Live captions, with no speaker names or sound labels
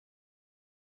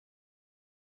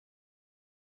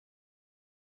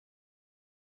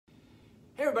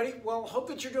Hey everybody, well, hope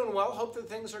that you're doing well. Hope that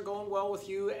things are going well with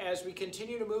you as we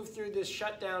continue to move through this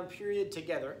shutdown period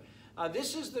together.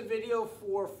 This is the video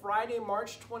for Friday,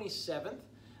 March 27th.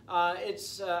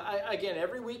 Again,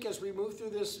 every week as we move through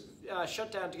this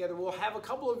shutdown together, we'll have a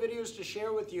couple of videos to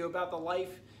share with you about the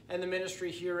life and the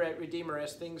ministry here at Redeemer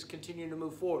as things continue to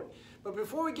move forward. But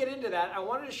before we get into that, I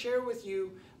wanted to share with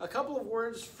you a couple of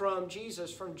words from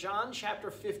Jesus from John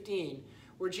chapter 15,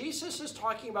 where Jesus is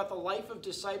talking about the life of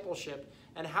discipleship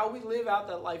and how we live out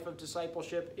that life of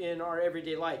discipleship in our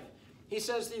everyday life. He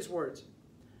says these words,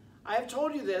 "I have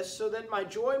told you this so that my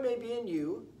joy may be in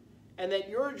you and that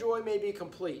your joy may be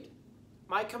complete.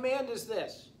 My command is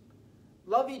this,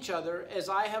 love each other as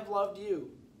I have loved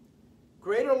you.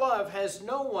 Greater love has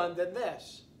no one than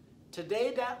this,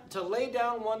 to lay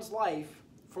down one's life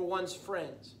for one's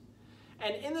friends."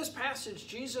 And in this passage,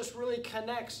 Jesus really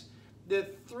connects the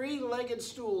three-legged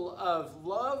stool of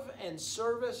love and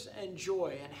service and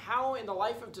joy, and how in the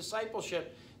life of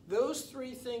discipleship, those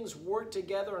three things work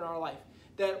together in our life.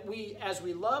 That as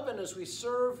we love and as we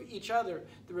serve each other,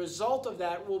 the result of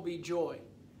that will be joy.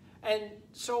 And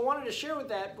so I wanted to share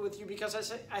that with you because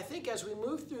I think as we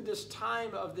move through this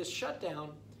time of this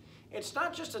shutdown, it's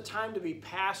not just a time to be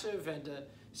passive and to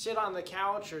sit on the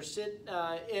couch or sit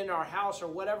in our house or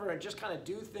whatever and just kind of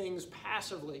do things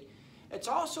passively. It's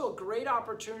also a great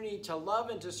opportunity to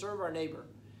love and to serve our neighbor.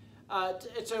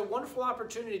 It's a wonderful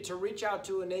opportunity to reach out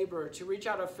to a neighbor, to reach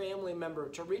out to a family member,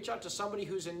 to reach out to somebody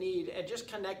who's in need and just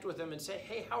connect with them and say,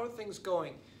 hey, how are things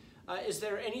going? Is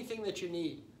there anything that you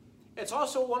need? It's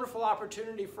also a wonderful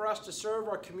opportunity for us to serve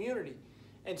our community.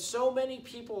 And so many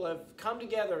people have come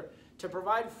together to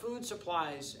provide food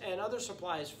supplies and other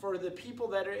supplies for the people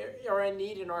that are in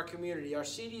need in our community. Our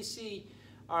CDC,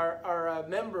 our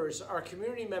members, our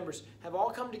community members have all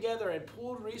come together and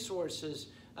pooled resources,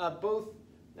 both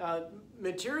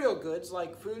material goods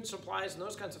like food supplies and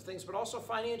those kinds of things, but also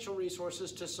financial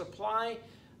resources to supply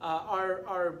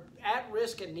our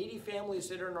at-risk and needy families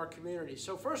that are in our community.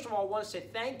 So first of all, I want to say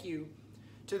thank you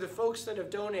to the folks that have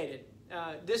donated.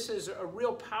 This is a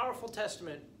real powerful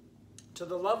testament to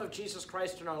the love of Jesus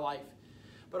Christ in our life.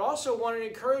 But also want to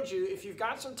encourage you, if you've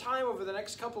got some time over the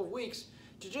next couple of weeks,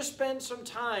 to just spend some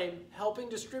time helping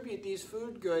distribute these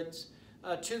food goods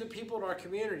to the people in our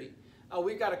community.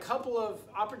 We've got a couple of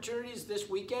opportunities this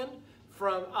weekend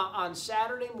on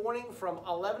Saturday morning from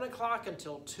 11 o'clock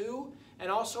until 2, and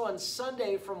also on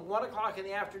Sunday from 1 o'clock in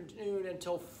the afternoon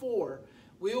until 4.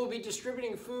 We will be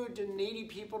distributing food to needy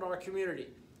people in our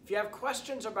community. If you have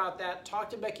questions about that,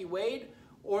 talk to Becky Wade,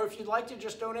 or if you'd like to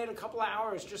just donate a couple of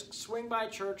hours, just swing by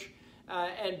church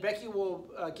and Becky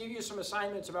will give you some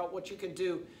assignments about what you can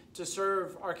do to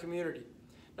serve our community.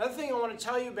 Another thing I want to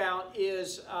tell you about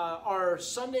is our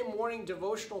Sunday morning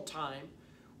devotional time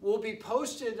will be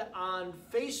posted on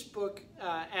Facebook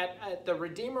at the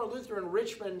Redeemer Lutheran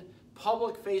Richmond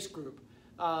public face group.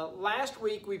 Last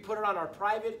week we put it on our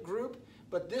private group,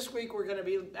 but this week we're going to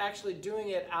be actually doing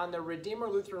it on the Redeemer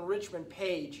Lutheran Richmond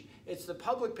page. It's the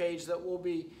public page that we'll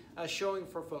be showing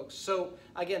for folks. So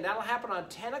again, that'll happen on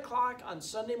 10 o'clock on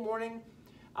Sunday morning.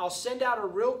 I'll send out a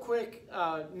real quick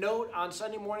note on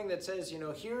Sunday morning that says,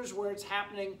 here's where it's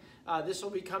happening. This will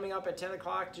be coming up at 10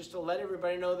 o'clock just to let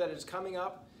everybody know that it's coming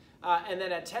up. And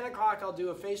then at 10 o'clock, I'll do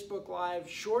a Facebook Live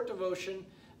short devotion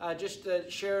just to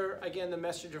share, again, the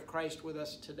message of Christ with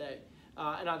us today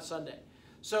and on Sunday.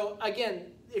 So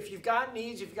again, if you've got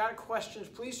needs, if you've got questions,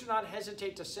 please do not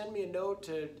hesitate to send me a note,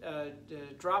 to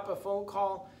drop a phone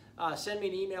call, send me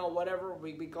an email, whatever.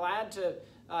 We'd be glad to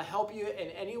help you in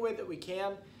any way that we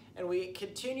can. And we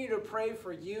continue to pray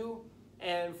for you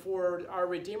and for our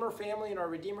Redeemer family and our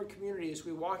Redeemer community as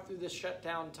we walk through this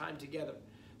shutdown time together.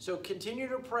 So continue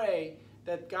to pray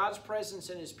that God's presence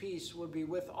and His peace would be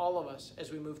with all of us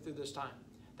as we move through this time.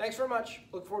 Thanks very much.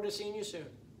 Look forward to seeing you soon.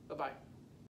 Bye-bye.